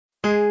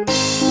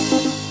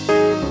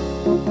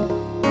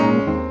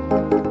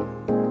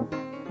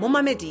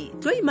momamedi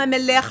tlo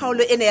imamelle ya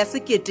kgaolo ena ya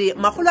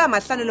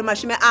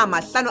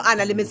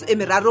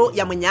 1553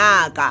 ya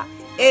Monyaka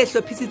e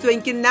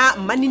hlophisitsweng ke nna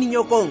Mmanini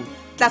Nyokong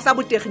tlasa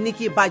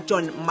botekniki ba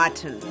John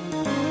Martin.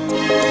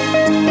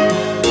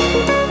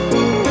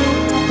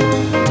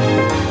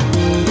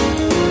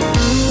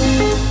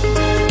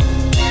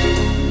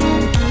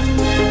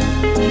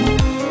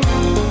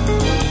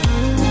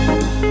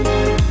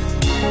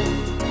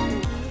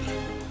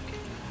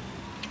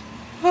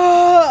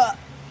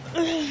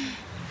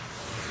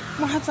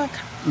 Mohatsaka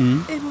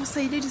bo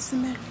sa ile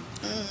disemelo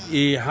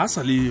ha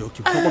sa le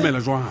ke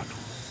hlokomela jwalo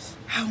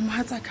ha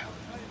mohatsaka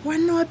wa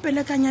nna wa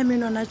pelekanya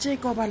menwana tje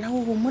ka ba la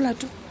ho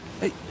molato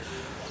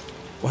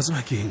wa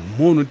tseba keng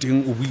mono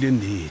teng o buile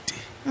nnete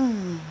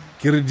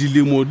ke re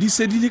dilemo di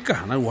se di le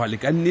kana wa le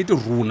ka nnete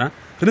rona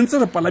re ntse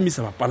re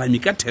palamisa bapalami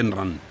ka 10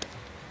 rand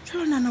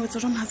jona na wetsa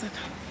jona mohatsaka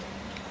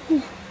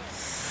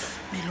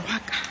melo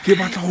waka ke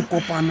batla go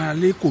kopana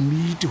le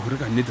komiti hore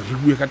ka nnete re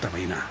bue ka taba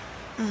ena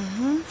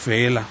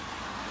fela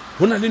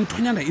hona le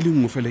nthonyana e le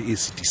nngwe fela e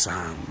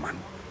sitisang man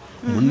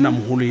monna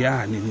moholo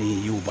ya ne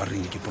eo ba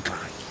reng ke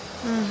potlaki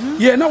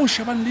yena o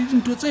shebang le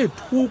dintho tse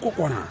thoko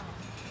kwana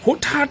ho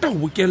thata ho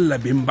bokella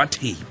beng ba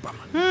theipa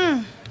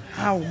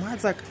ha o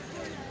mohatsaka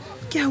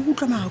ke a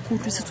utlwa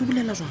makutlo se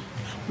tsubulela jwang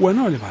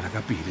wena o le bala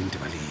ka pele ntse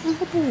ba le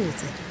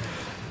nkopotse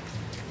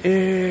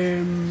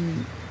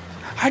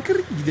ha ke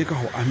re ile ka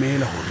ho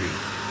amela hore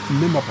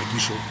mme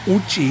Mapakiso o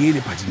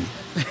tjele phadini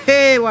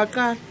wa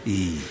ka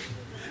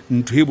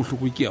ntho e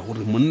bohloko ke ya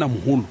hore monna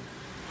moholo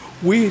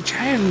o e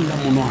tšhaella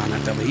monwana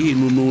taba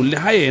eno no le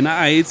ha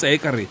yena a etsa e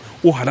kare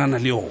o halana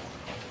le yona o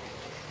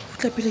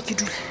tla pele ke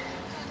dula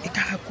e ka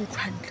ga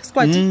kutlwantle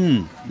squad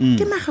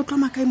ke magatlo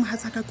makae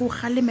mohatsaka go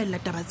galemella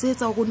taba tse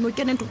etsa go no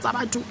kene ntho tsa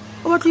batho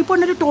o batlo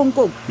ipona le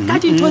toronkong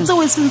ka dintho tse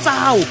o seng tsa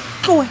hao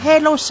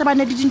tlohela o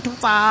shebane le dintho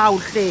tsa hao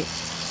hle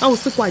a o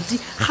sekwadi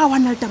ga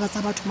wana le taba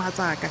tsa batho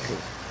matsaka hle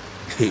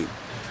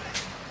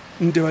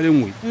nte ba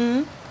lengwe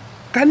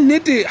ka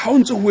nnete ha o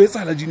ntse ho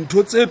etsahala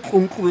dintho tse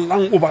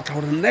tlontlollang o batla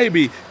hore nna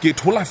ebe ke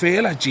thola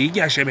fela tje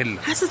ke a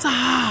shebella ha se tsa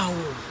hao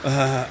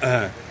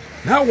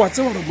na wa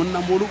tseba hore monna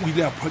molo o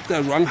ile a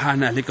phoqa jwang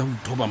hana le ka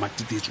bothoba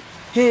matitetso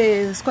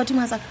squad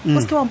matsaka o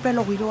se ke wa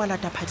mpela go ile wa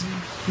lata phadimo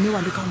mme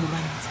wa le ka mo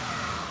lwanetsa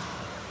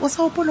o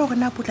sa opola hore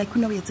na potlaki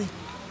o etse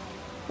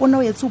o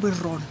na o etse o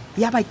berona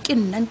ya ba ke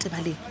nna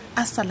ntebale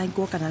a salang ke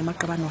o kana le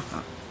maqabano wa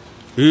gago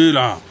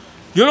hela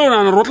yelo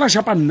na rotla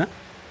shapa nna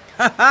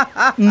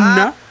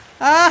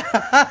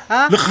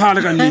le khale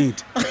ka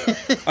nnete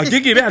a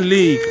ke be a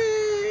leka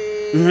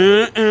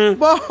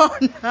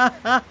bona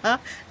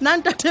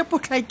nanta te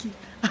potlaki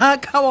ha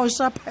ka wa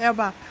shapa ya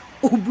ba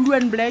o blue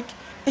and black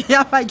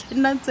ya ba ke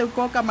nna ntse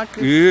ko ka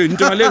maqe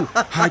ntaleng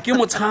ha ke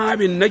mo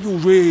tshabe nna ke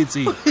o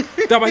jwetse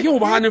taba ke o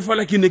bane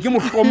fela ke ne ke mo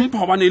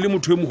hlompha bane le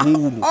motho e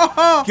moholo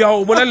ke a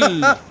o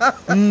bolella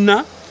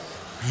nna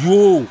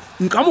yo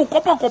nka mo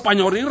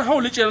kopanya hore re ha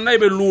o le tjena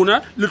ebe lona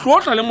le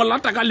tlotla le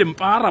molata ka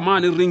lempara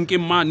mane reng ke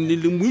mane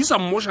le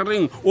muisa mmosha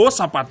reng o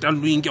sa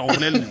patalweng ke a o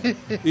bolella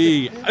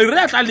re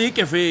a tla le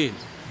ke fela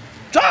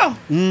jo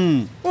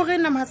o re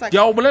nna matsaka ke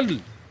a o bolella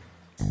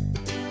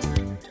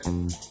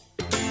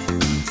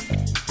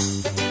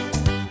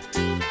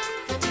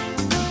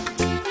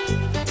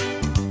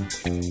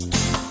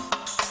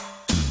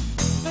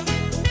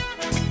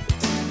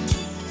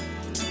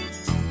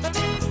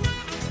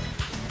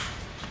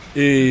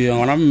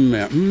ngwana mme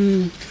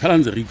fela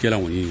ntse re ikela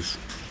ngwaneso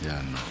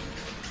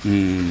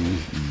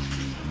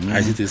ga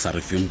e setse sa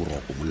re feng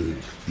boroko monna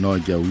no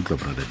ke a utlwa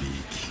brother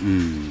Biki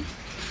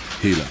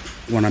hela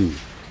ngwana mme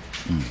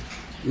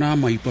na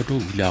maipato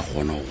o ile a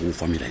kgona go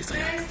fa melaetsa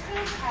yaka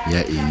ya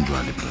eng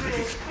jwale brother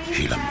Biki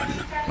hela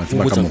mbanna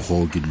matseba ka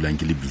mokgwa ke dulang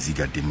ke le busy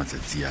ka teng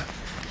matsatsi ya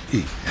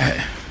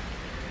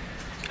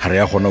ha re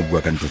ya kgona go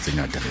bua ka ntho tse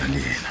ngata nna le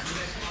yena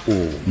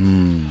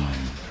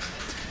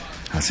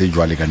ha se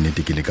jwale ka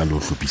nnete ke le ka lo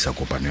hlopisa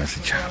kopano ya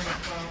setjhaba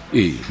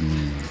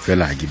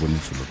fela ha ke bone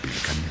tsolo pele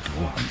ka nnete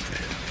ho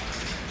hanfela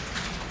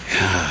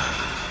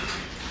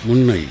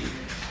monna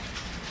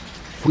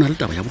go na le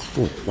taba ya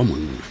bohlokwa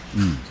monna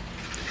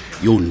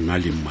yo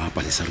nna le mmapa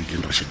le sa re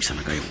ileng ra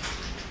shebisana ka yona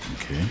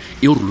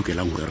eo re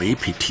lokelang hore re e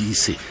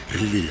phethise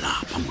re le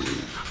lelapa monna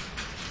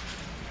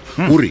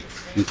hore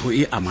ntho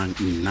e amang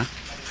nna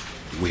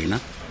wena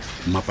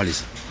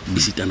mmapalesa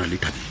e sitana le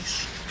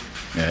Thabiso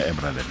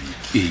brother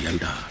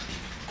yanda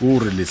ko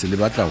re le se le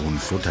batla go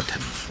nhlotha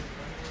Thabiso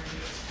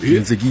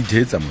ntse ke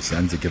ithetsa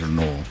mosantse ke re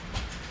no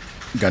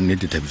ka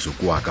nnete Thabiso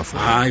ko aka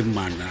fo ai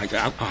mana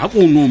ha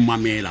ko no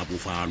mamela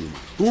bofano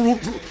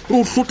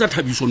ro hlotha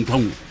Thabiso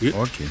nthongwe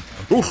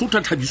ro hlotha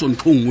Thabiso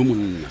nthongwe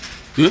monna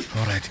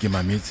alright ke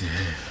mametse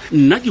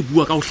nna ke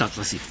bua ka o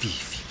hlatsa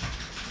sefifi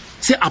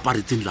se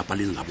aparetseng lapa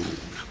le la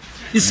borona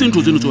e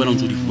sentho tseno tse wena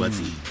ntse di bua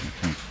tseng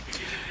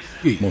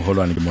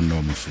moholwane ke monna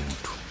wa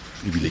Mosotho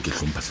ebile ke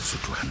hlompha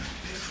Sesotho hana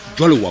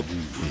jwale wa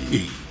bua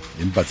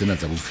empa tsena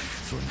tsa bofifi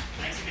tsona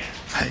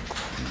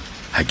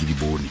ha ke di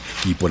bone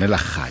ke iponela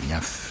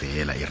ganya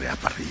fela e re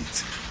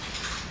aparetse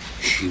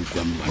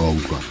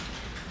utlwa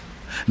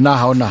na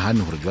ha ona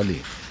hane hore jwale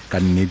ka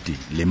nnete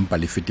le mpa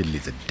le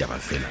feteletsa ditaba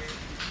fela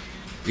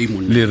Ei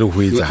monna. le re ho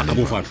etsahala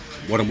Abofana,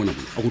 bona mona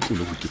monna. A go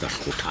tlole go kitsa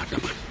go thata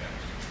man.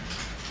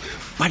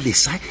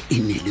 Palesa e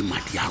ne le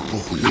madi a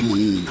rona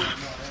monna.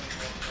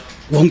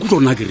 Wa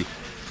nkutlwa nna ke re.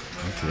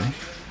 okay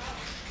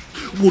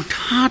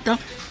Bothata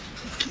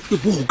ke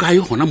bo go kae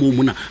gona mo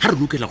mona ha re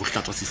lokela go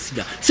hlatswa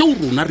sesila seo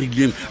rona re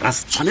ileng ra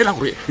se tshwanela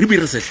gore re be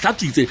re se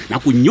hlatswitse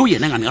nakong eo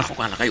yena ngane ga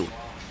tlhokagala ka yone.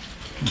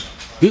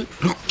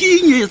 Re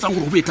kenyetsang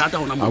gore go be thata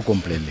gona a mo.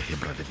 komplele he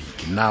brother big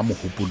na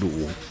mohopolo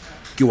o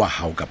ke wa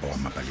hao kapa wa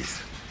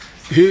mapalesa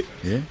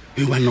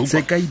Wanna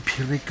se ka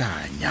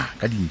iphirekanya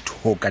ka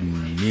dintho ka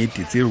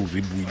nnete tseo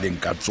re buileng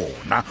ka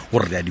tsona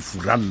gore re a di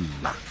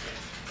furalla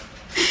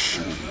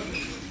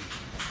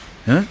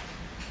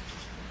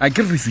a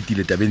ke re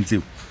fitile tabeng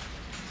tseo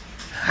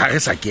ha re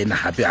sa kena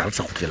hape ha re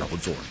sa gutlela go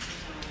tsona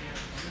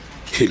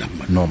Hela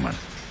man. no man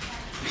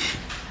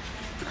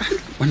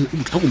Wanna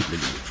motho a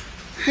komplele.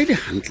 Ha ile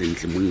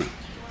hantle monna.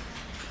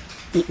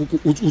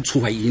 O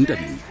tshoha eng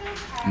tabeng.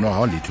 no ha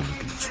o letho le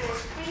ke tsho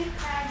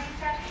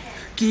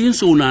Ke eng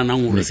se o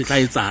naanang gore se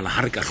tla etsala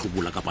ha re ka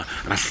hlobola kapa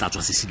ra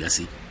hlatswa sesila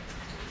se.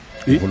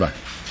 holwane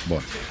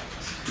bona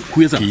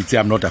Go etsa ke itse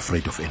I'm not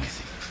afraid of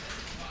anything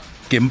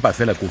ke mpa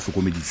fela ko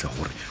hlokomedisa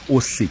gore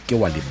o seke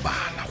wa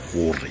lebala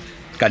gore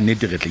ka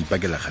nnete re tla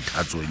ipakela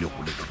kgathatso e le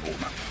go le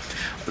rona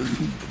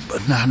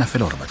nahana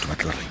fela gore batho ba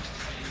tla reng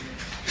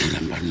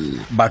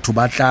batho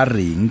ba tla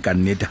reng ka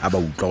nnete ha ba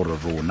utlwa gore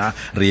rona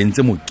re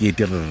entse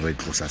mokete re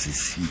tlosa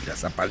sesila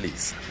sa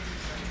palesa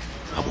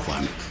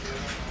Abofana.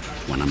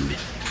 Wana mme.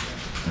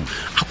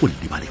 Ha go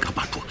lebale ka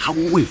batho ha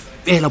nngwe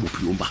fela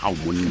bophelong ba hao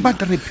monna. Ba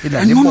tla re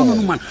phela le No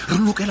bona. man, re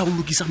lokela go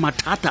lokisa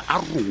mathata a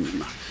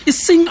rona e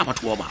seng a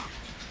batho ba bang.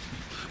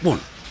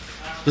 Bona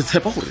re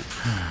tshepa gore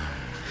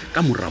ka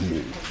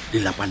moramoo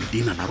lelapa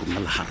lena la rona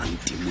la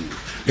harante monna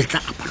le tla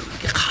apalelwa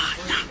ke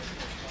kganya.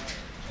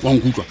 Wa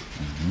nkutlwa?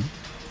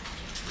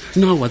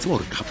 Na wa tseba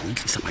gore thapo e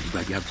tlisa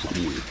madibadi a tswa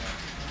monna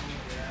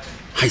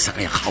ha isa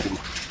ka ya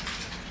kgaolwa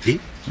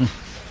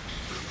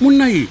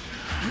monna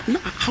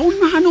ha o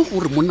nagane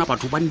gore monna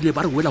batho ba nile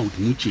ba re wela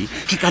godimo tse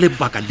ke ka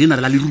lebaka lena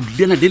la leruri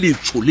lena le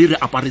letsho le re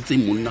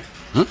aparetseng monna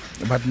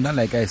but nna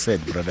like I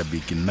said brother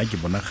big nna ke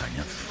bona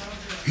kganya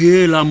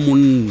hela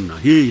monna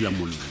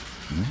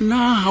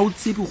na ha o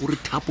tsebe gore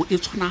thapo e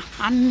tshwana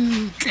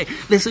hantle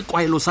le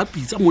sekwaelo sa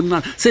pitsa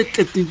monna se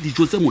tletseng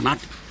dijo tse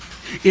monate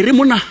e re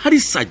monna ha di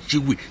sa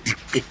jewe di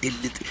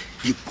qetelletse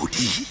di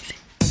bodile.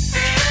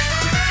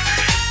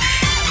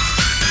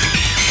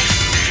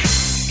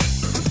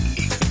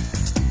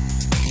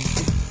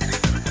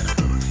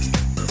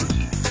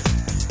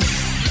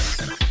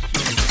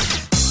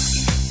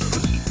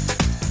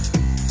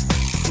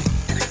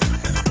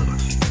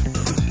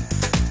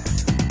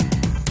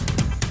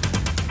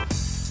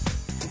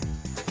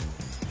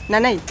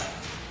 Nanai,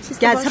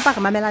 ke a tshepa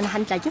re mamelana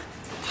hantle ke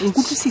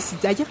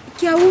nkutlwisisitse ke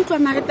ke a utlwa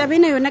mare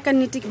tabena yona ka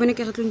nnete ke bone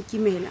ke re tlo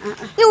nkimela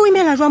e o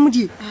imela jwa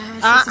modimo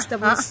sister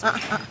boss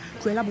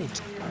tloela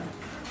botho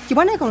ke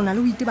bona e ka lona le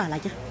o itebala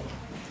ke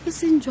e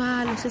seng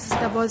jwalo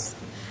sister boss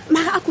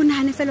mare a ko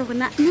nahane fela gore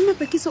na nna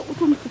Mapakiso o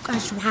tlo mpuka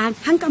jwang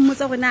ha nka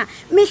mmotsa gore na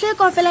mehle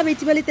ka fela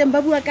baeti ba le teng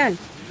ba bua kang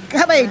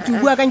ka ba e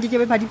bua kang ke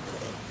be phadi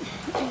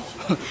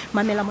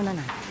mamela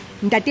monana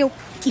ntateo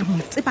ke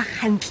mo tseba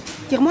hantle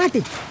ke re mo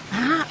ateng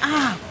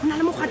hona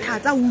le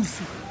mogwathatsa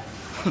usi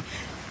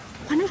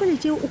gona jole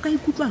tšeo o ka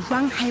ikutlwa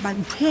jwang ha e ba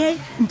ntwe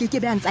nke ke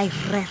be a ntsa e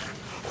rera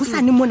go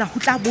sane mona go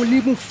tla bo le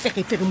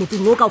mofegefege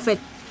motseng o ka o fela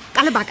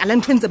ka lebaka la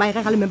ntho ntse ba e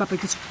rega le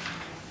Mapakiso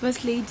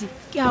boss lady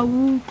ke a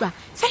utlwa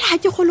fela ha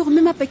ke kgole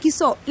gore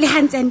Mapakiso le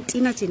hantse a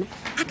ntina tjena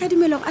a ka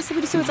dumela gore a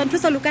sebedise tsa ntho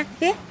tsa loka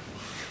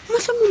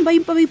mohlomong ba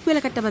impa ba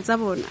ipuela ka taba tsa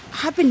bona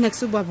hape nna ke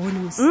se bua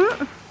bone mos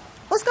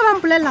o se ka ba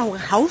mpolelela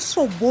gore ga o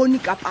so bone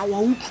kapa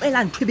wa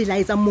utlwela ntho e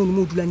belaetsang mono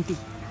mo o dulang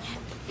teng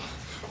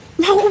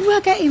na o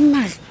bua ka eng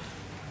mare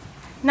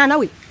nana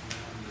we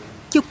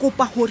ke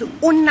kopa gore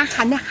o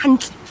nagane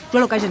hantle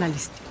jwalo ka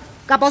journalist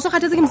kapa o so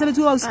kgathetse ke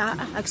mosebetsi wa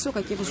a ke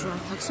soka ke re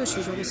jwang ha ke so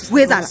shejwa le o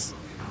etsala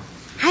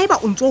ha e ba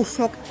o ntse o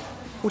hloka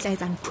o tla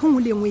etsa ntho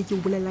nngwe le nngwe e ke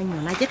o bolelang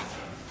yona ke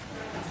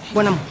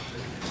bona mo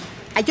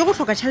a ke go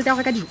hloka tšhelete ya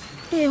go reka dijo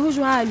ho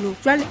jwalo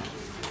jwale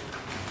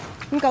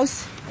nka o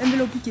se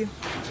envelope ke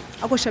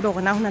a go shebe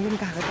gore na go na le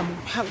nka ga ka mo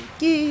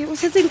ke o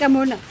setseng ka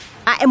mona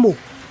a emo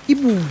e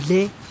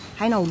bule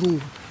ha ina o lo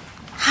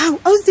ha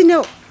o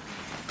tsineo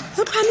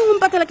go tlhano go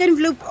mpatela ka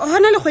envelope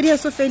hona le kgwedi ya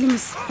so fele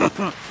mos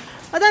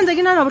ba tantse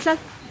ke nana botlhale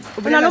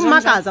o na le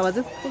mmakatsa wa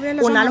tse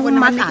o na le go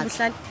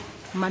mmakatsa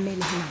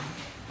mamele ha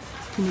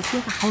ke ne ke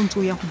ga o ntse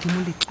o ya go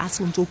dimo le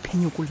tlase o ntse o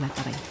phenyo go la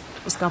taba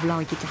o se ka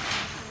bolawa ke tla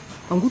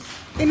bangu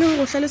e le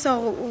go hlalosa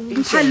go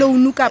mpha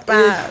loan kapa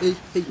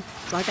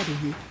tswa ka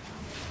be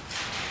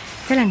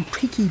fela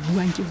ntwe ke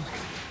buang ke gore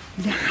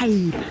le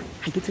haeba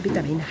ha ke tsebe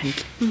taba ena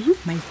hantle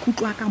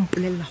maikutlo a ka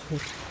mpolella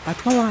gore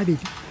batho ba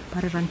babedi ba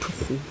re rantho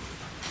go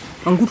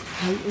bangu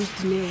ha o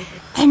dineo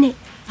ene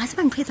ba se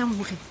ba ntwe etsang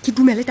gore ke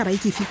dumele taba e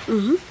ke fi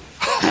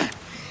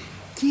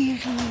ke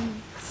re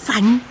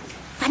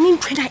fani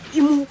ntwena e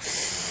mo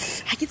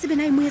ha ke tsebe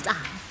na e mo etsa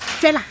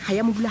fela ha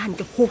ya mo dula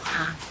hantle ho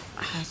hang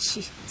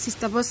Atjhe,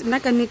 sister boss nna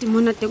ka nnete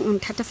mona teng o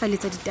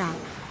nthatafaletsa ditaba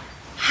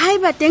ha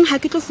eba teng ha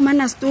ke tlo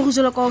fumana story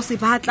jalo ka o se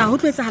batla ho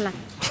tlo etsahalang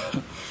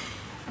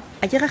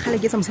a ke re gale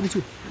ke tsa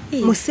mosebetsi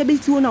Ee.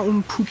 mosebetsi ona o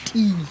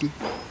nthutile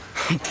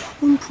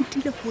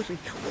gore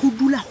go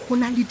dula go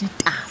na le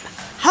ditaba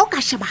ha o ka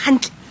sheba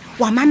hantle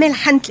wa mamela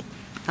hantle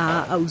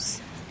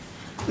ausi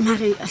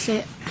mare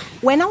ahle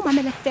wena o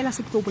mamela fela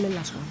se ke tlo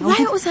bolella sona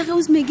why o sa re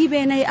o smegi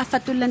bena e a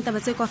fatollang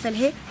taba tse kaofela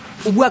he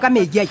o bua ka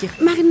megi a kere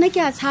mare nna ke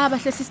a tshaba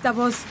hle sister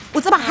boss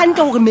o tseba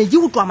hantle gore megi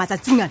o tloa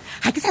matsatsing ana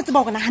ga ke sa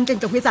tseba gore na hantle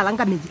ntle go etsalang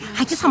ka megi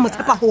ga ke sa mo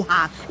tshepa ho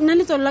hang nna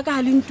le tsolo la ka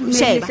ha le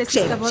ntumelle hle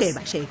sister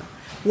boss sheba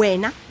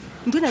wena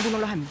ntho ena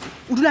bonolo hampe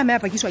o dula me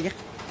apakiswa kere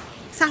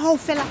sa hao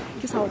fela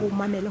ke sa go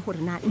mamele gore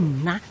na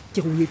nna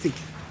ke go etseng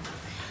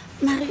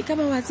mare e ka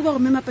ba wa tseba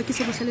gore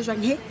memapakiso botlhale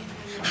jwang he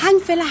hang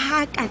fela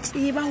ha ka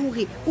tseba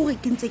gore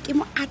ke ntse ke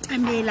mo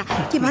atamela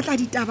ke batla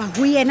ditaba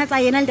ho yena tsa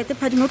yena le tate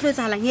phadimo o tlo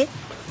etsahalang he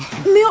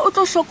mme o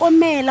tlo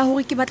hlokomela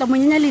gore ke batla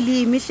monyanya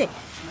leleme hle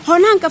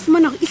hona nka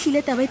fumana gore e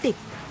hlile taba e teng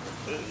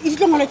e di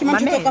tlo ngolwa ke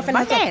mantho tsa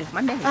kaofela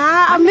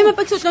mme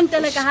mapakiso o tlo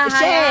ntela ka ha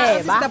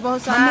sister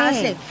boss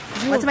hle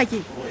wa tseba ke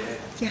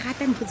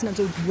rata ntho tsena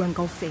tse o buang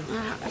kaofela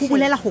go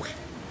bolela gore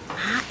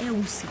ha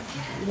ausi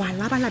wa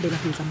labalabela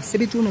go etsa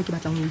mosebetsi ona ke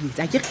batlang o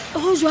etsa kere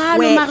ho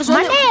jwalo mare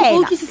jwale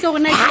o utlwisise gore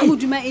na ke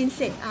moduma eng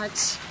hle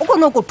atjhe o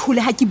kone o ko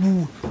thole ha ke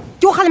bua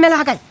ke o kgalemela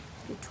ha kae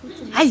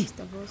hai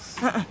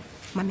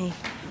mamela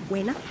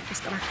wena o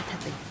se ka ba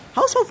kgathatseng ha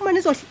o so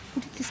fumane tsohle o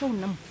di tlisa ho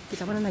nna mo ke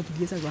tla bona na ke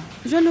di etsa jwang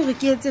jwale hore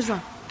ke etse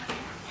jwang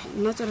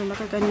nna tsona la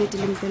ka nnete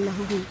le mpella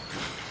ho hong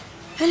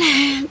hele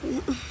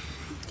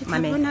ke tla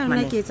bona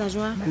nna ke etsa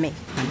jwang mamela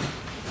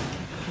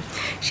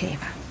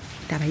sheba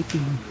taba e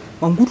teng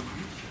wa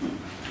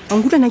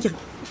ngutla na kere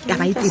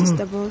taba e teng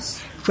sister boss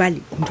jwale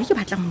ntho ke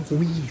batlang go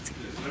o etse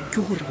ke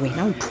gore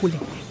wena o thole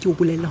ke o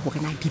bolella gore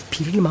na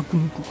diphiri le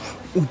makunutu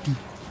o di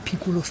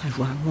phikolosa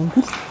jwang wa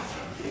ngutla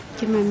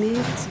ke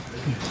mametse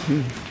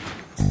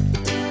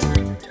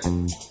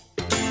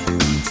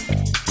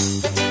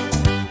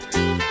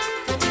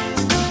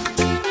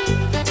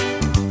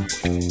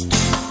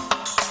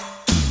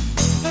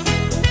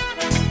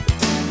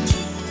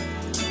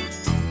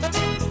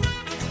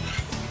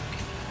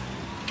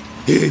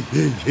Hey,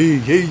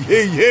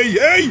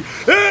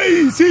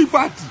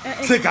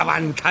 Seipati, se ka ba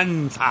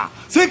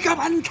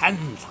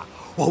ntlantsha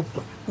wa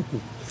utlwa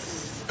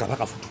ka ba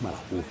ka futhumala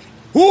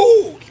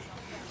hole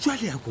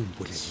jwale ya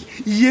kompolele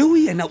yeo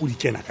yena o di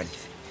kena ka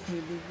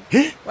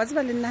dife wa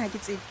tseba le nna ha ke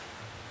tsebe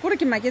gore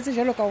ke maketse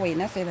jalo ka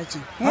wena fela tje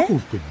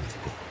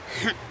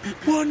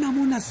bona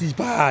mona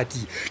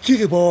Seipati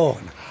ke re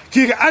bona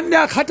ke re a nne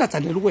a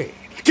kgathatsane le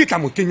wena ke tla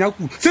mo kenya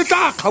ku se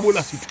tla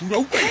kgabola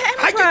sethunya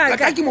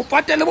ha ke mo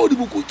patele mo di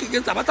buku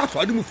ke tsa ba tsa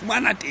hlwa di mo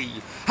fumana teng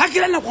ha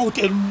ke lana go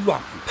tellwa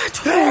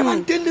ba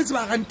ntelletse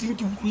ba ganting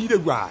ke utlwile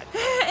jwale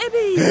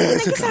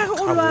ke sa re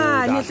o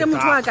lwane tle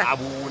motho wa ka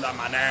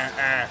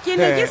ke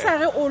ne ke sa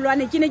re o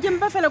lwane ke ne ke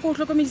mpa fela go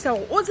hlokomedisa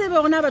gore o tsebe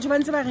gona batho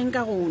ba ntse ba reng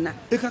ka rona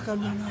e ka ka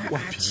lwana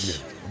wa phile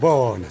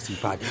bona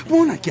Seipati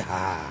bona ke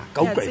ha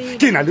ka utlwe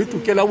ke na le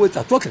tokela ho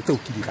etsa tsohle tseo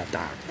ke di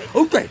ratang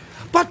utlwe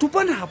batho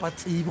bona ha ba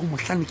tsebe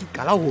mohlane ke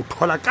kala ho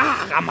thola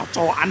ka ga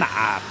matsoho ana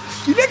a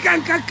ke le ka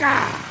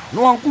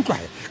no wa nkutlwa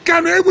ka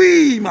no e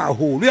boima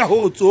holo ya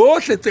ho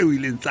tsohle tseo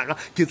ileng tsa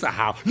ke tsa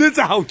hao le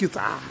tsa hao ke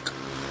tsa ka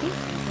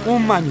o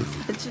mane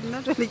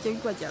tshina jwale ke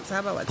kwa tsa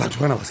tsaba wa batho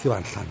bana ba se ke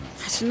ba nhlana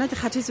ga tshina ke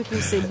kgathetse go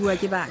se bua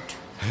ke batho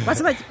ba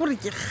se ba ke gore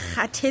ke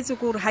kgathetse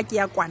gore ha ke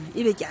ya kwana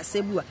ebe ke a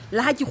se bua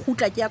le ha ke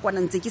khutla ke ya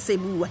kwana ntse ke se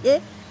bua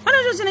bana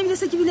jo tsena bile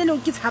se ke bile le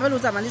ke tshaba le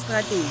o tsamaya le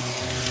strateng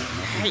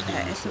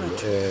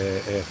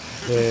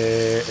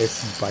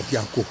Seipati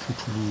a ko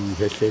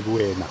futhuluhe hle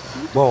wena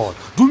bona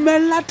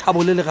dumella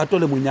Thabo le Lerato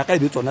le Monyaka e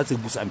be tsona tse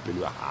busang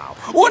pelo ya hao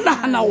o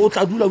nahana o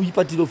tla dula o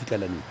ipatile o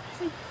fitlela neng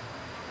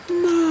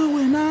na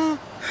wena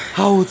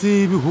ha o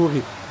tsebe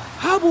hore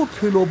ha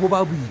bophelo bo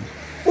ba boima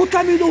o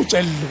tlamehile o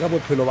tswelle ka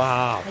bophelo ba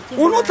hao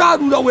o no tla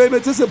dula o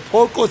emetse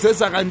sephoko se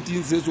sa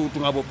ganting se se o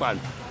tunga bopana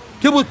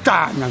ke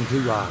botanya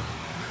ntho jwalo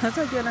ha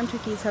sa ke yona ntho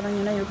ke itshabang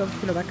yona yo ka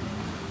bophelo ba ka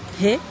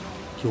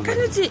ka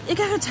netse e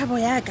ka re Thabo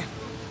ya ka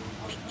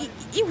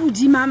e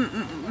hodima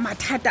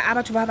mathata a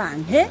batho ba bang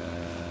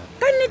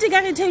ka nnete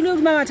ka re theile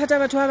hodima mathata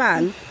a batho ba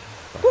bang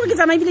gore ke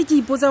tsamaya bile ke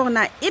ipotsa gore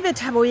na e be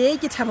Thabo ye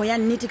ke Thabo ya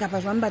nnete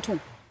kapa jwang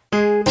bathong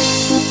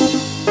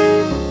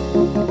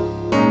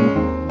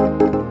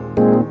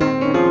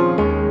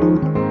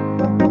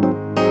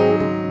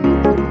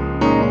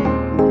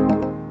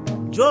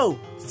jo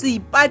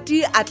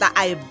Seipati a tla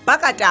a e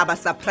baka taba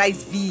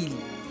Surpriseville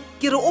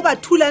ke re o ba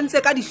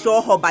thulantse ka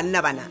dihloho banna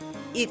bana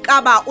e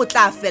ka ba o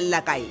tla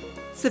fella kae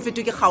se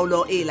fetwe ke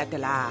kgaolo e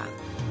latelang